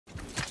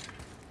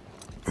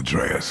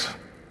Atreus.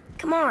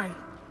 Come on.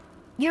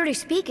 You already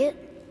speak it.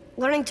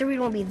 Learning to read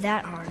won't be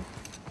that hard.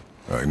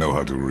 I know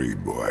how to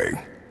read, boy.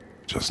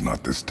 Just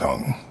not this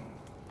tongue.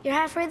 You're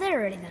halfway there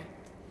already then.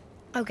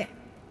 Okay,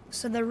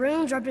 so the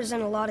runes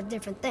represent a lot of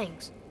different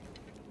things.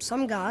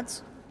 Some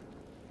gods,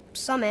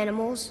 some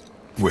animals.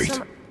 Wait.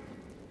 Some...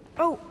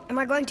 Oh, am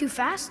I going too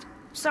fast?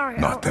 Sorry.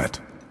 Not that.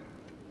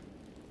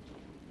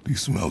 Do you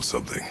smell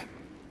something?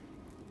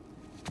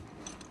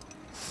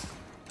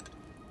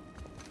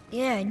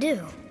 Yeah, I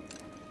do.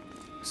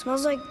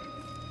 Smells like...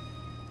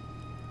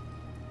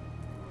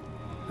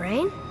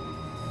 rain?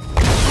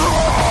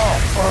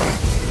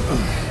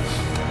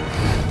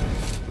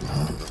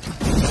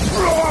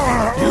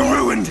 You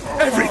ruined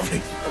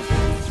everything!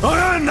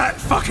 I earned that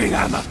fucking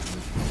hammer!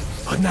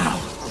 But now,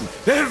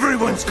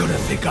 everyone's gonna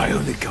think I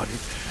only got it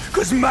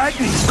because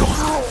Magni's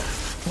gone.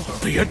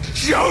 It'll be a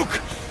joke!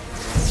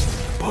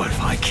 But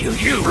if I kill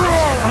you,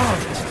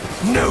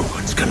 no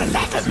one's gonna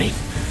laugh at me.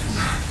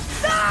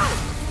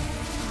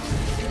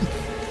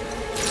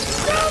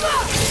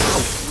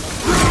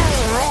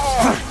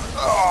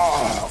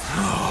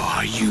 Oh,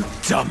 are you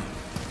dumb?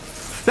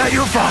 That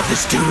your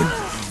father's doing?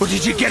 Or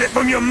did you get it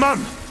from your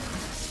mum?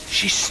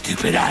 She's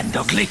stupid and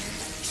ugly.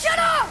 Shut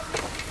up!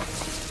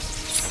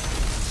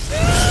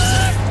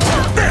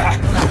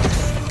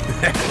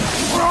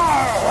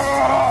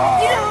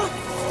 You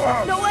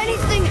don't know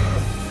anything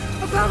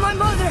about my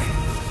mother.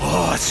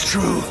 Oh, it's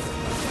true.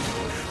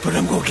 But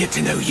I'm gonna get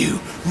to know you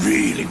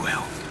really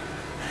well.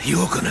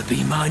 You're gonna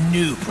be my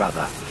new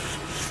brother.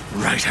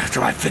 Right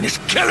after I finish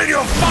killing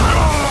your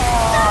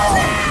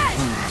father!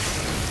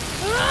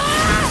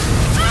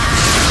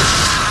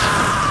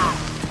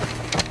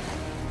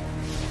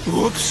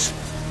 Whoops.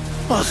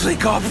 I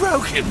think I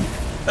broke him.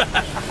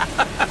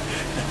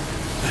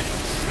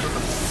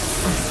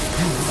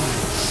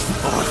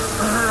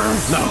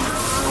 No.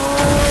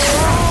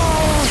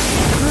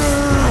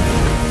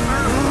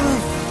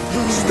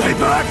 Stay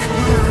back.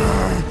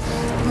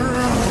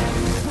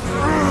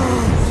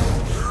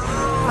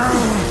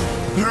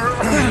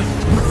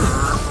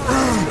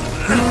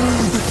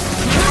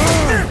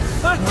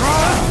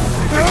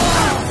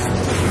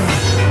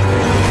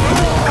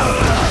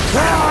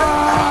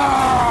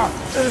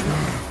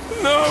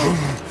 No!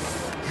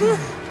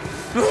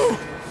 No!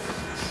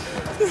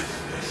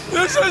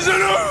 This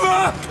isn't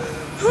over!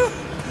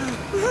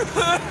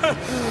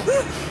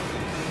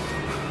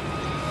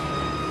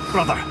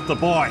 Brother, the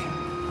boy.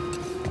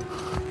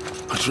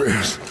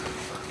 Atreus.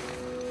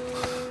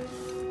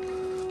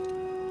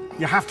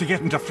 You have to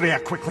get into Freya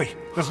quickly.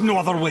 There's no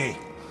other way.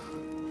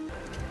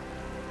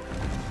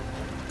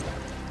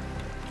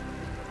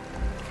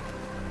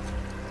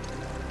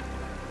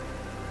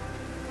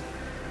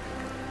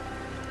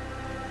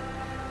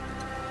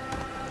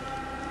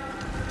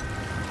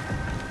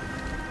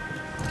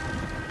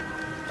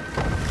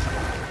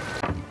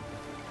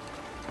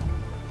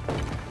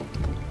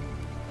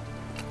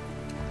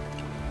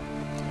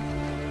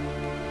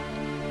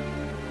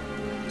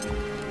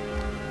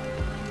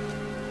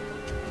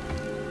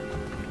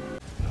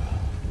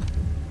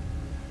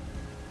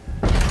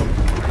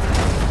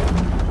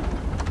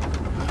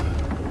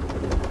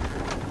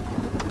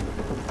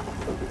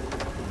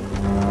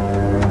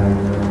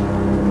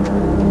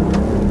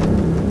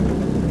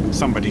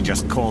 Somebody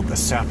just called the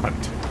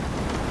Serpent.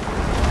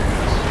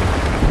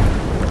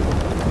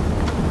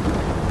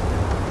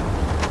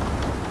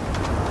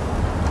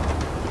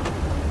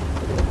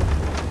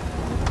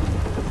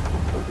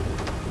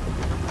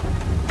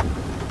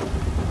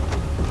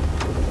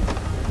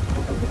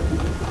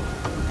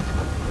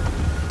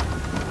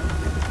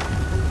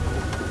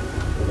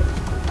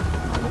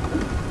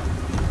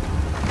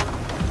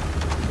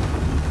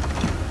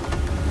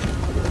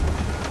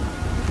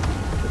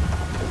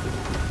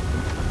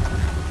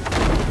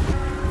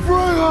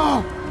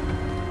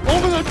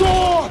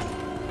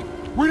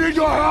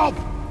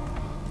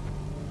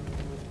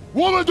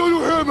 Woman, do you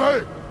hear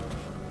me?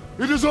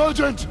 It is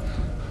urgent!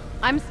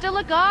 I'm still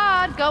a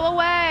god. Go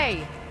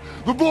away.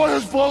 The boy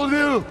has fallen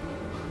ill!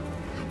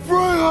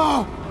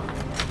 Freya!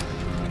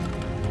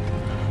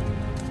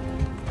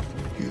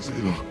 He is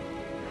ill.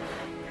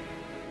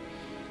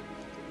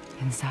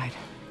 Inside.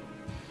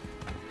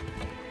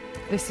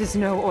 This is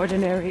no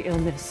ordinary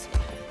illness.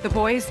 The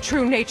boy's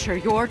true nature,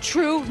 your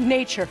true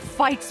nature,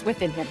 fights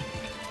within him.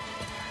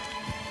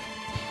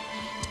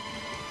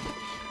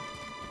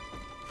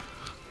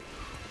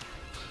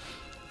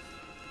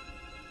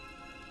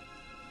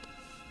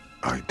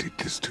 I did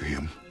this to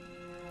him.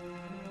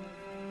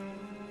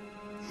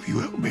 Will you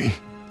help me?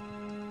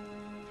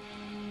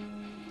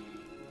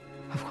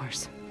 Of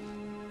course.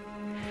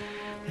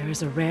 There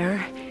is a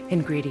rare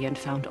ingredient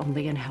found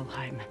only in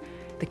Helheim.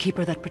 The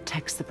keeper that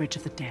protects the Bridge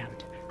of the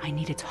Damned. I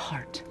need its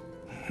heart.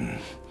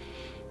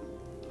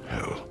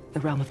 Hell. The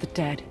realm of the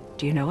dead.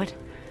 Do you know it?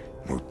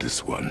 Not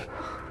this one.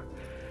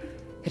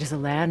 It is a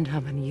land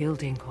of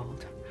unyielding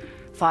cold.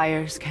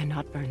 Fires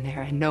cannot burn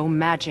there, and no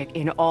magic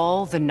in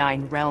all the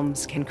 9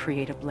 realms can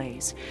create a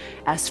blaze.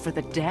 As for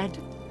the dead,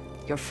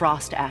 your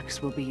frost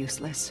axe will be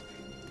useless.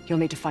 You'll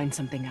need to find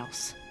something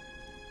else.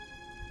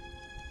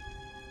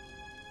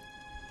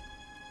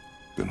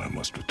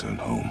 must return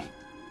home.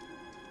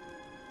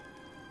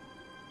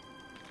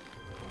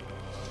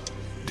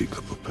 Dig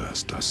up a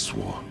past I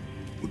swore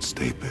would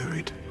stay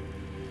buried.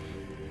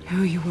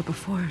 Who you were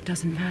before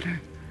doesn't matter.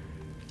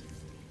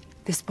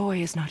 This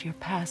boy is not your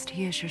past,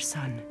 he is your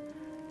son.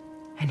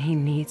 And he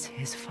needs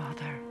his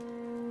father.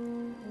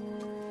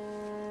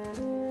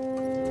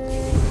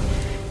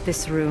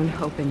 This rune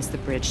opens the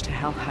bridge to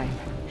Helheim.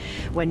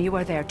 When you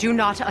are there, do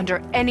not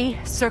under any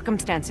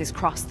circumstances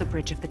cross the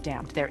Bridge of the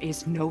Damned. There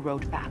is no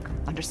road back.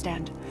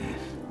 Understand?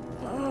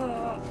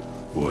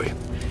 Boy.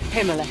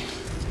 Himmele.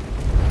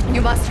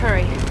 You must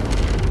hurry.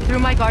 Through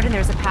my garden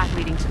there's a path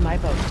leading to my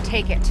boat.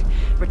 Take it.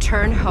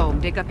 Return home,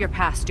 dig up your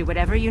past, do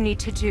whatever you need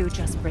to do.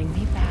 Just bring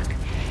me back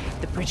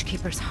the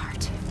Bridgekeeper's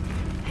heart,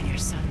 and your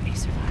son may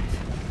survive.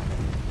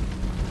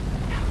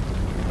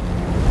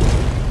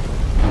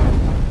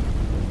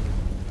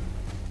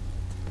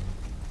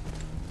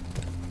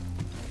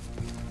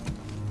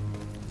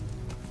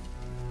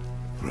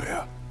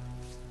 Freya.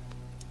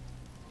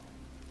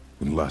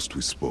 When last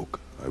we spoke,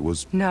 I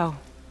was... No.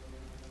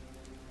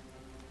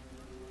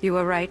 You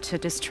were right to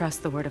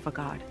distrust the word of a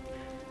god.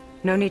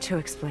 No need to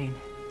explain.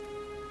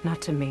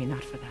 Not to me,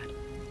 not for that.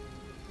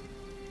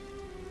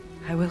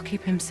 I will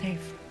keep him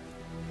safe.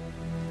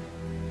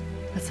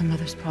 That's a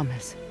mother's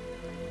promise.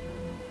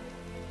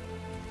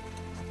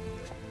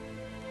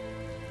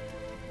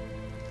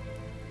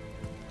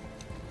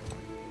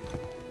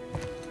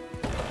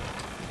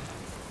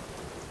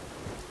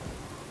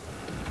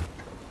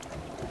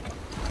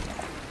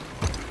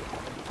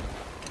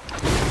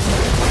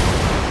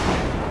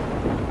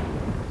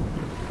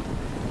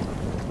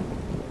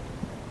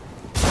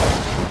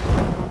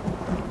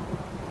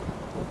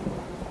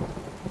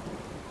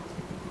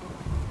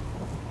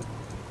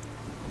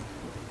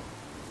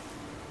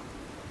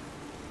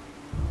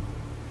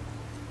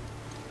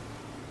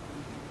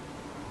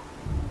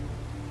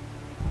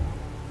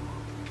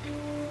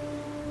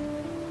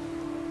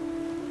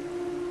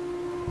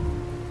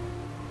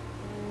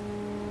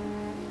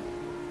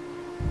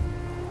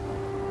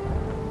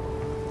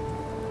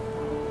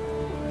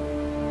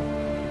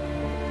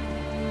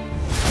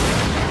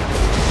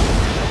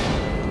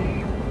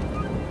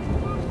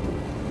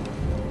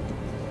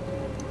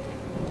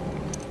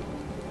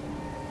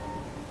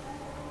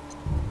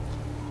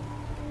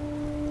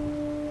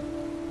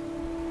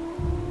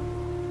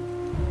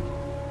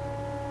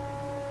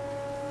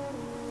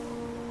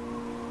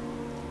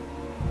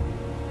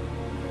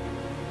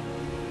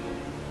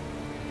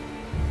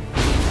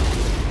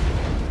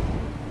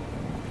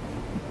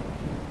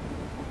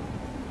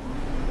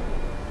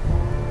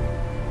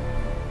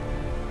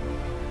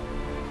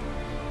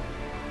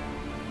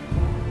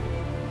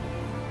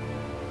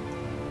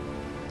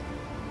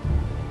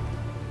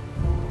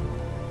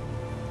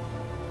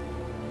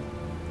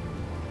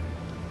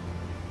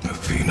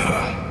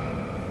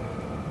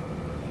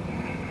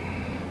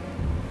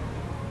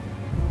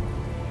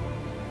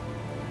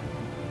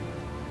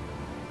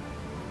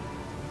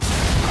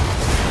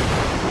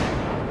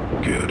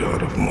 Get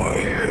out of my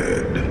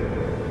head.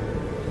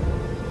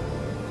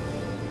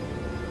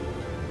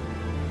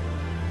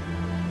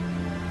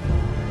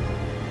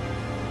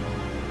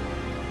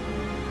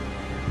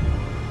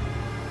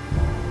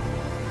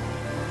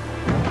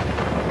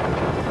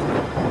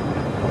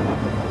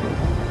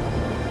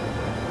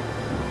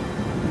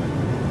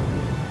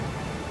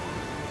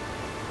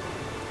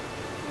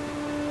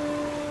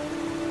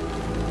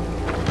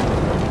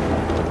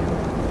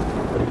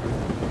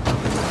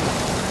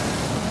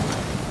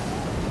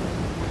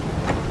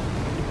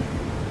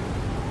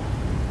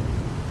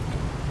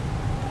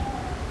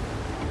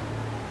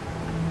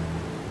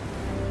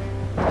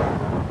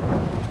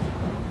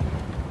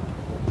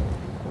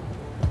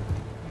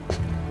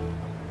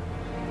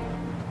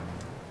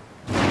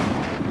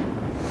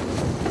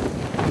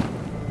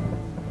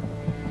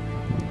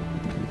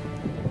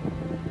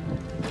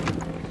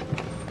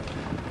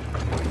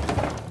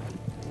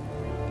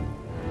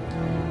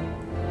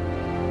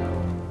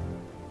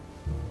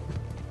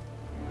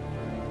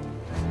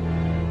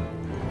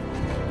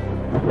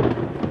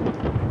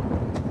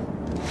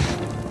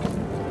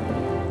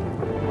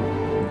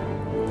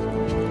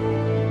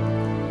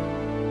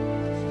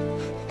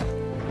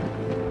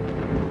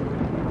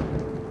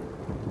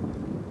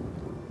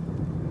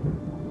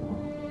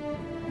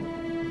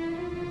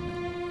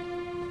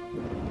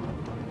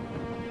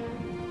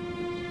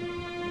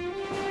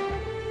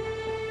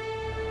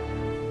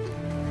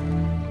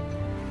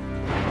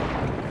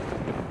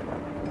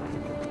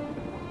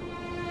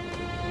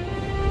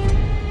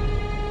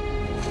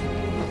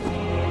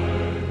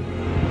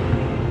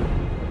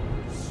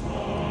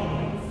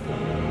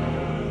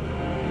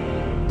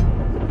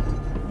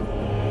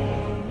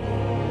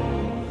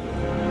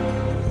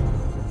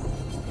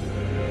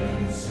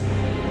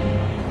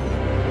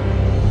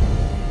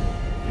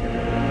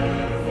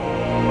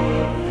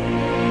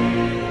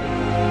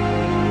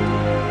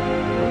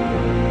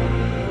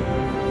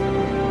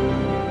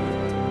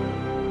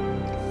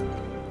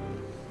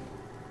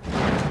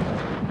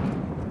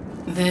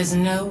 There's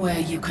nowhere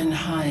you can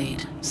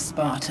hide,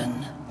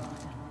 Spartan.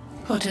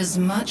 Put as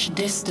much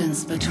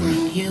distance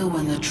between you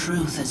and the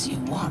truth as you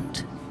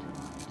want.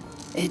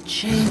 It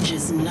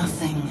changes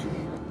nothing.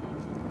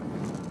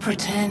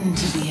 Pretend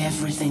to be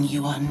everything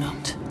you are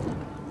not.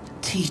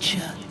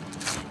 Teacher,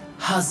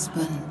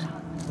 husband,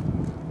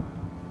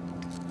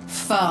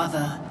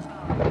 father.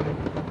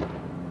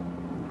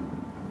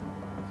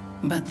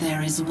 But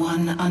there is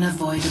one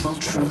unavoidable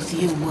truth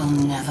you will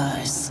never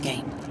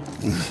escape.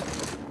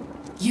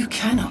 You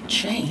cannot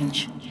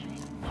change.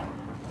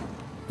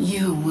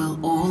 You will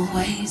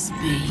always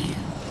be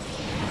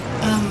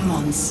a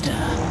monster.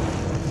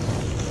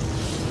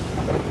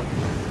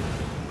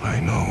 I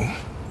know.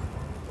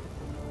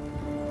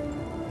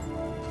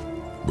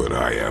 But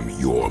I am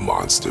your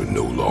monster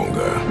no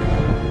longer.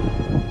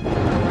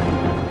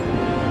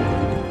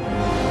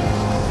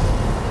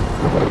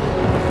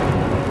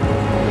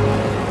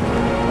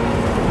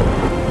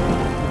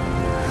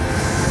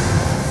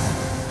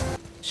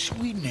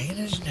 Sweet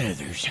Nana's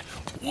nethers.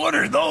 What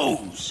are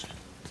those?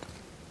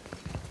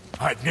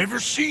 I've never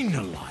seen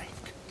the like.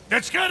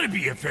 That's gotta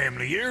be a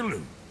family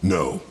heirloom.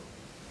 No.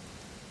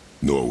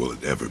 Nor will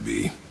it ever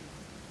be.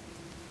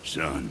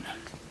 Son,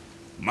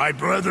 my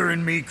brother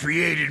and me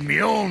created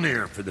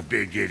Mjolnir for the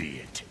big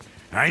idiot.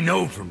 I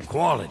know from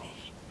quality.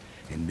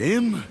 And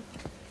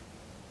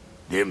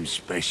them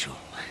special.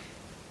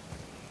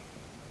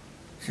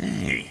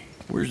 Hey,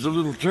 where's the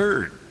little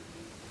turd?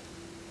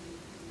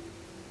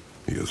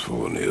 He has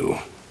fallen ill.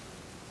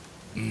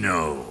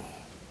 No.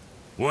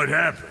 What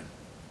happened?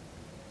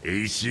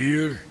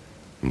 Aesir?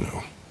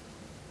 No.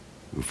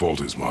 The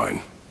fault is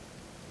mine.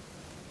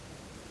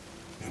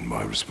 And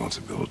my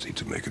responsibility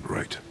to make it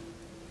right.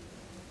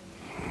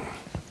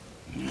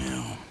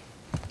 Well,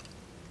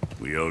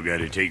 we all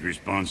gotta take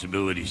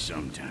responsibility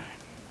sometime.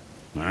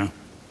 Huh?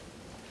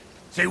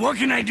 Say, what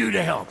can I do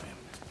to help him?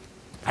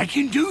 I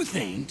can do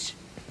things.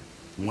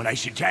 When I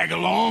should tag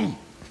along?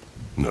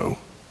 No.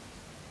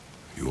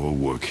 Your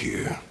work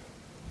here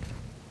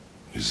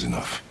is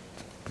enough.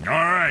 All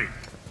right.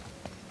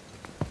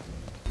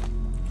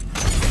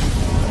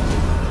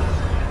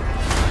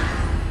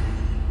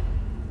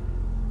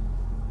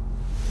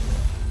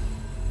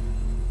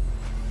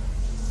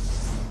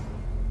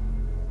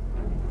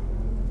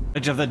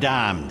 Bridge of the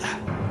Damned.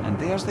 And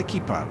there's the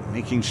Keeper,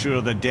 making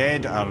sure the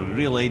dead are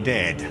really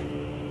dead.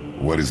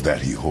 What is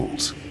that he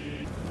holds?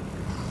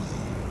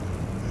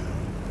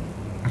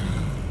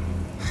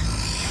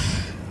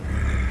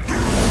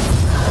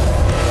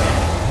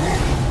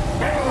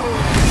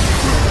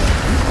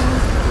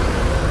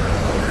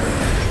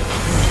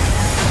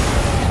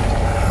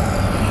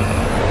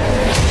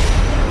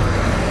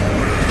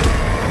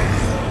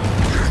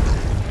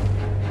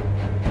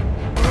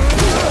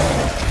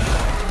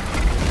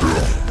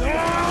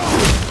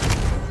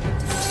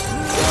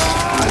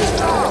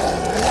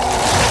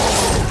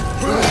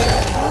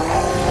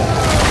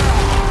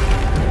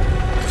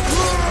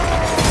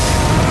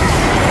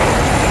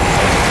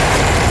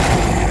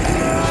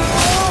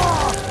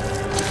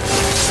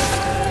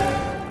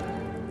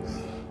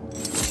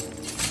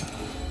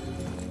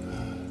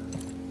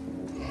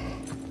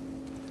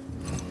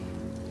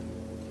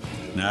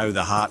 Now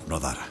the heart,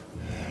 brother.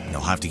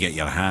 You'll have to get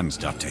your hands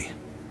dirty.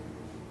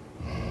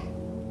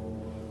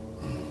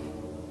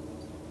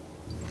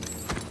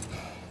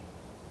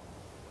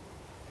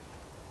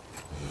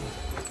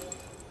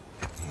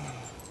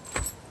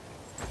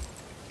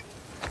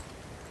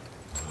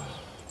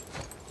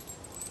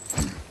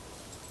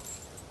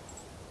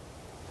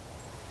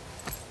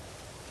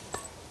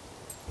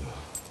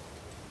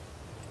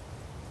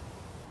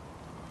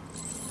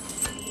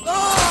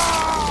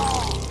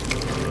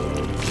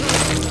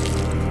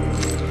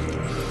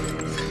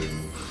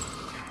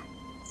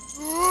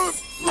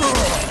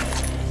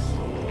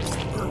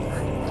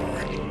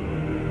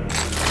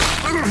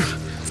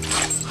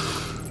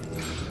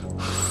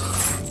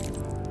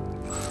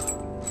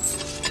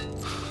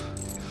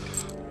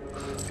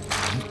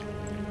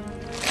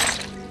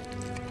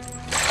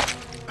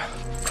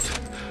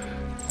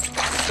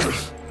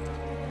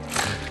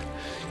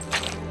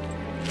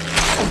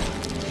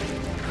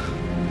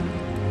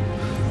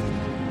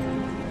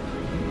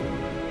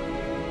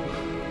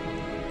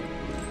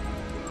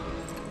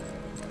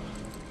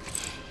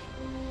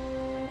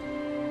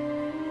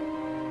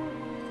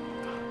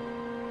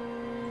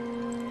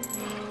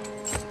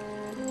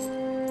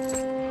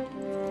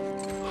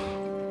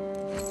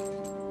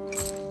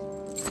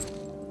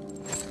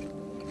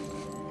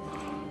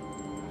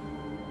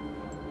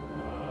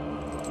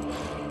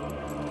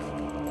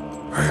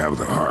 I have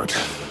the heart.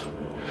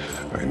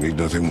 I need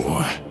nothing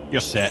more. You're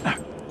set.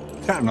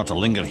 Better not to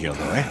linger here,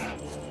 though, eh?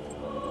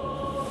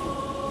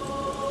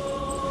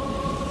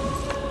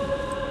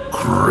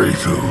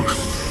 Kratos.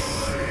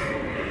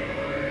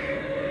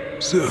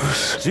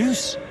 Zeus.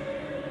 Zeus?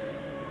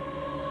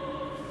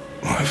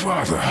 My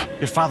father.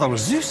 Your father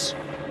was Zeus?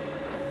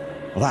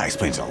 Well, that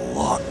explains a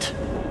lot.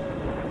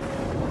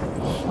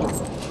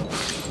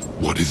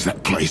 What is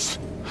that place?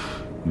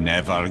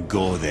 Never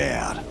go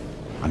there.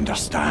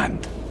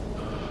 Understand? I...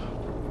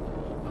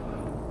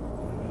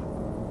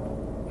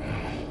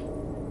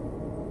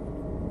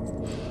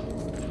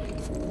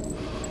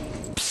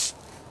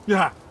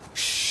 Yeah.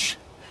 Shh.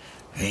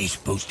 I ain't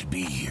supposed to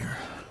be here.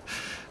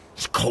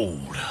 It's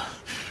cold.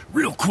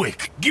 Real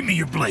quick, give me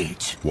your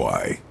blades.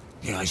 Why?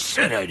 Yeah, I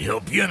said I'd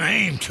help you, and I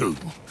aim to.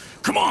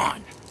 Come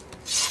on!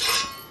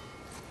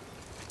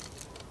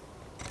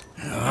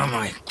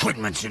 My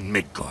equipment's in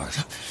Midgard.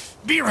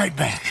 Be right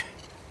back.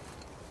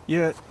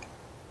 You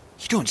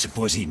don't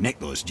suppose he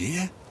nicked those, do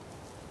you?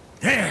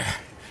 There.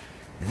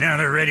 Now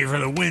they're ready for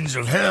the winds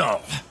of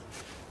hell.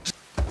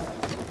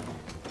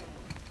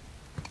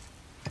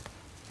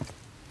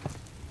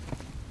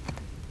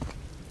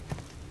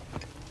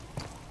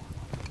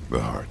 The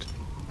heart.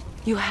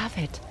 You have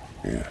it.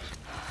 Yes.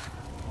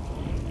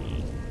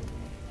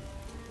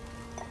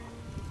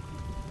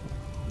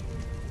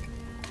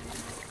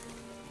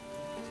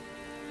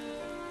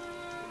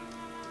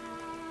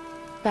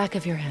 Back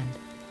of your hand.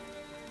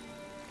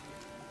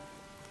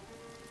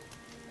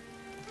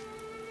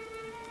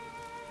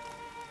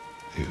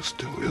 He is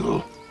still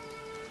ill.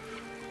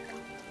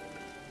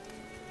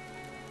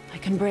 I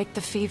can break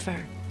the fever.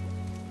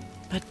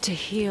 But to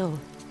heal...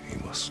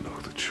 He must know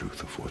the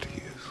truth of what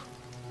he is.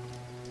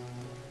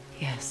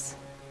 Yes.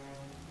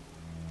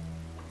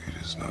 It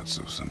is not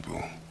so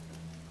simple.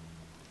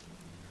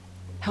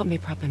 Help me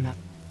prop him up.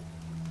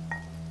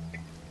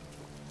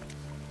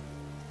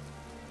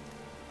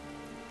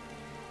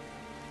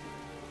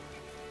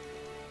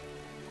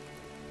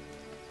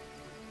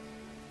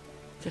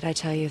 Did I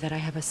tell you that I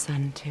have a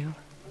son, too?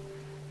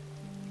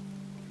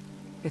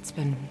 It's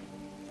been...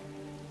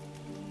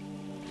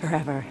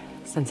 forever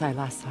since I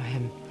last saw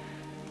him.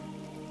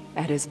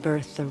 At his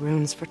birth, the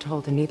runes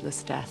foretold a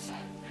needless death.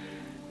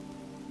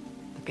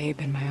 The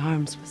babe in my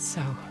arms was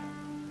so...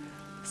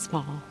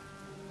 small.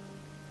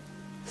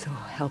 So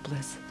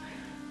helpless.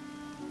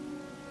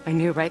 I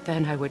knew right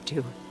then I would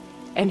do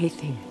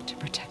anything to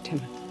protect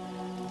him.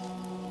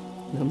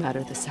 No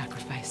matter the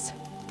sacrifice.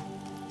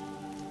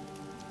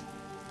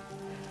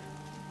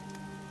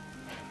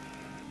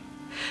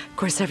 Of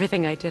course,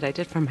 everything I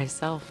did for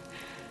myself.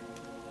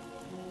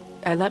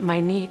 I let my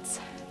needs,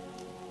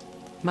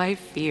 my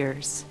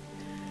fears,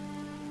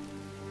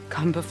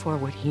 come before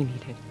what he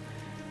needed.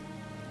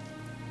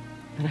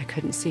 And I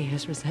couldn't see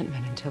his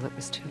resentment until it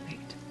was too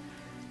late.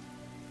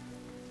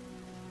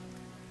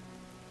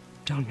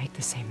 Don't make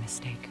the same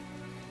mistake.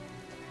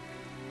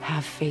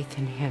 Have faith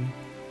in him.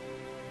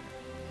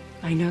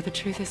 I know the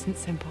truth isn't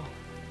simple,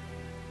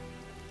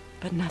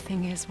 but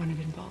nothing is when it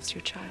involves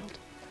your child.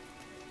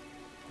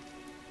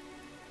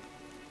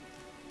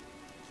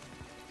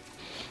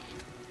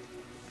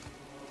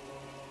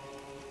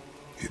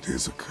 It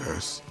is a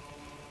curse.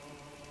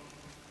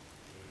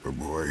 The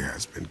boy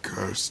has been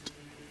cursed.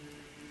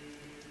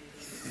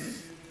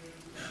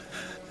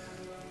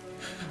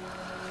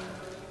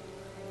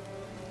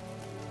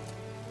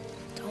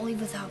 Don't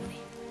leave without me.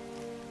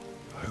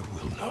 I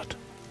will not.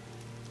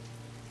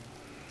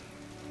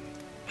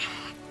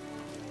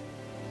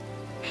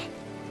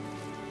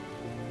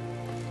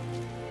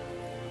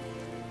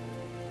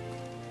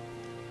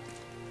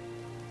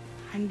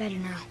 I'm better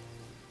now.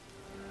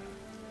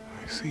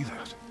 I see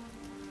that.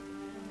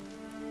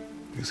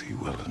 Is he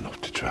well enough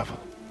to travel?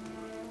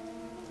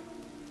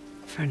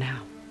 For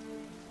now.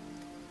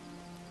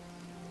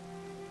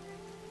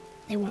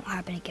 It won't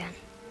happen again.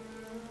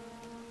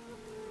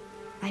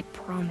 I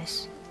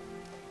promise.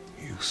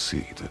 You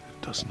see that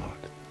it does not.